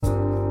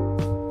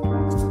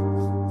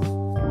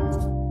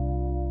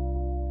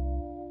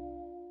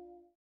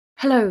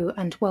Hello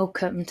and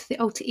welcome to the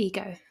Alter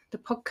Ego, the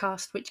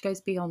podcast which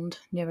goes beyond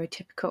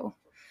neurotypical.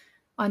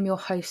 I'm your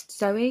host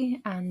Zoe,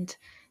 and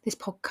this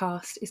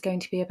podcast is going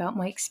to be about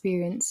my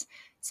experience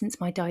since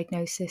my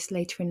diagnosis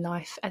later in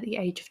life at the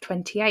age of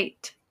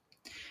 28.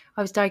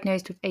 I was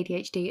diagnosed with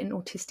ADHD and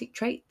autistic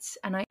traits,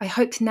 and I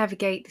hope to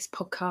navigate this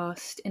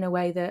podcast in a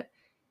way that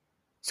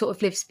sort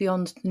of lives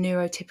beyond the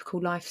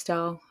neurotypical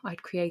lifestyle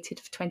I'd created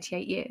for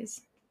 28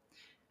 years.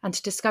 And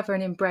to discover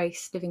and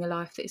embrace living a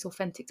life that is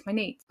authentic to my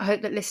needs. I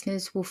hope that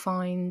listeners will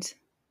find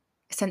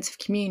a sense of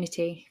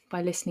community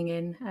by listening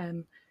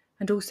in.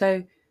 And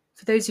also,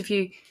 for those of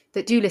you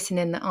that do listen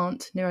in that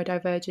aren't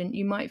neurodivergent,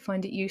 you might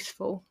find it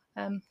useful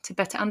to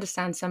better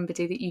understand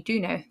somebody that you do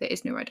know that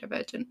is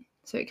neurodivergent.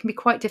 So it can be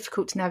quite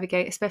difficult to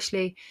navigate,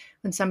 especially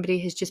when somebody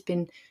has just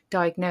been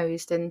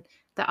diagnosed, and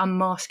that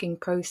unmasking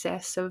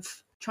process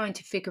of trying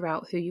to figure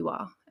out who you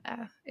are.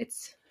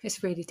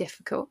 It's really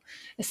difficult.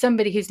 As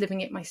somebody who's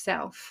living it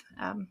myself,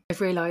 I've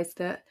realised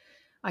that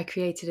I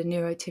created a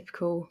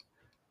neurotypical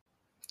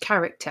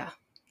character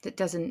that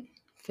doesn't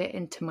fit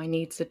into my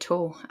needs at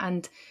all.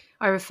 And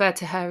I refer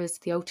to her as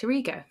the alter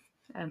ego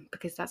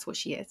because that's what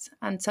she is.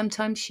 And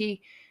sometimes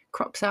she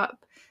crops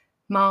up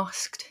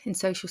masked in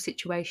social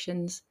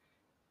situations,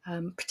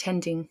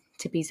 pretending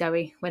to be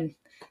Zoe when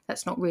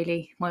that's not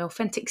really my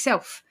authentic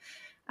self.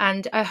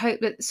 And I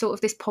hope that sort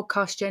of this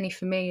podcast journey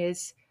for me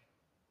is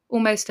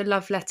almost a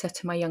love letter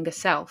to my younger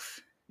self,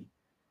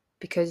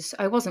 because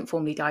I wasn't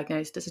formally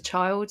diagnosed as a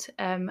child,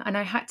 and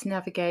I had to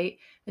navigate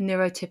a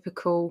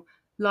neurotypical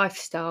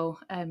lifestyle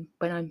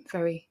when I'm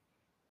very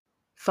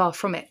far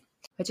from it.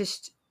 I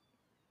just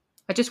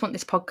want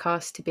this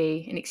podcast to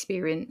be an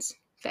experience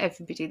for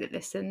everybody that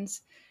listens.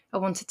 I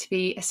want it to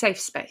be a safe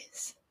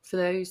space for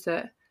those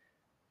that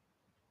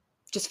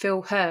just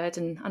feel heard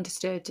and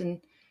understood.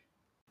 And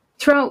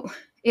throughout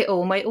it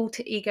all, my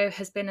alter ego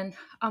has been an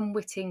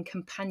unwitting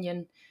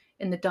companion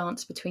in the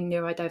dance between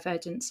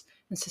neurodivergence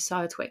and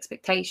societal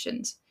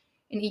expectations.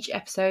 In each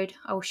episode,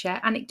 I will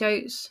share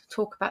anecdotes,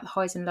 talk about the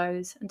highs and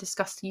lows, and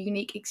discuss the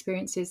unique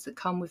experiences that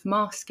come with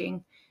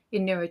masking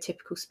in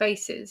neurotypical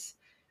spaces,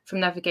 from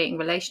navigating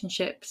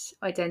relationships,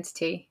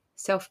 identity,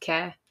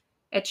 self-care,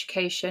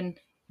 education,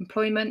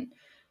 employment,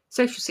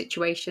 social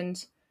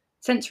situations,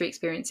 sensory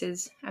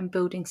experiences, and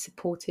building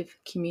supportive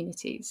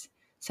communities,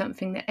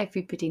 something that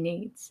everybody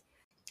needs.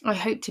 I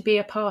hope to be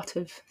a part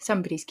of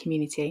somebody's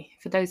community,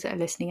 for those that are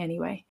listening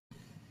anyway.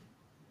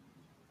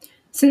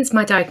 Since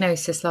my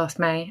diagnosis last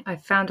May,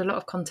 I've found a lot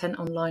of content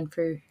online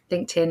through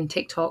LinkedIn,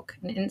 TikTok,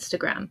 and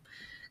Instagram.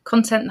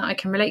 Content that I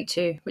can relate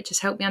to, which has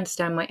helped me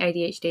understand my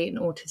ADHD and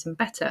autism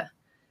better.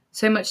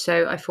 So much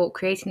so, I thought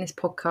creating this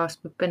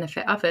podcast would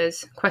benefit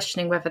others,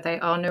 questioning whether they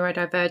are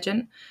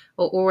neurodivergent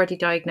or already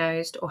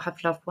diagnosed or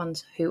have loved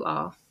ones who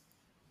are.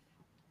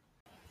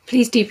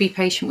 Please do be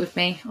patient with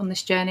me on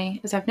this journey,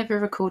 as I've never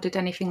recorded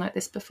anything like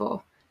this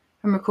before.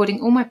 I'm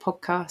recording all my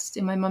podcasts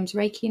in my mum's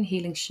Reiki and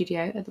healing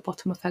studio at the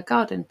bottom of her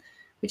garden,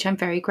 which I'm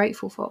very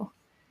grateful for.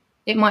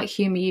 It might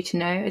humour you to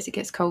know, as it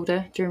gets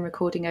colder during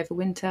recording over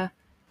winter,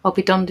 I'll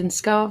be donned in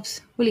scarves,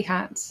 woolly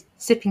hats,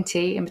 sipping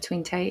tea in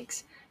between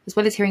takes, as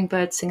well as hearing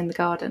birds sing in the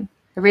garden.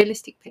 A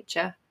realistic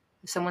picture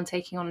of someone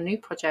taking on a new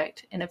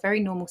project in a very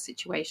normal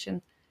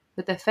situation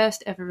with their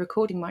first ever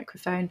recording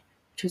microphone,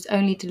 which was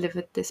only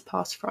delivered this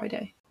past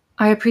Friday.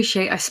 I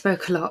appreciate I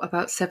spoke a lot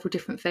about several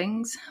different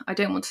things. I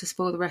don't want to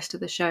spoil the rest of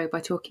the show by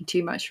talking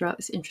too much throughout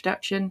this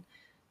introduction.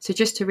 So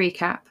just to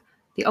recap,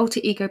 the Alter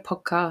Ego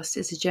podcast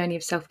is a journey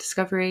of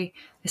self-discovery,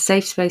 a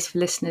safe space for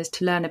listeners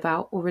to learn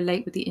about or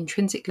relate with the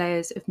intrinsic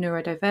layers of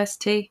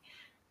neurodiversity.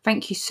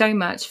 Thank you so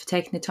much for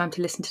taking the time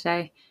to listen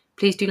today.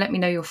 Please do let me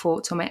know your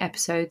thoughts on my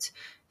episodes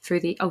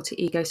through the Alter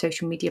Ego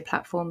social media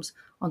platforms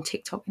on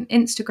TikTok and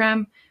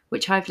Instagram,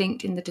 which I've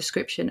linked in the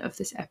description of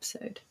this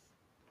episode.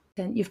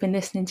 You've been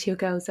listening to your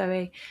girl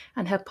Zoe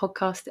and her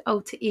podcast, The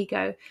Alter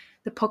Ego,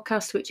 the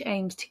podcast which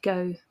aims to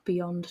go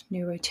beyond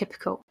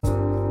neurotypical.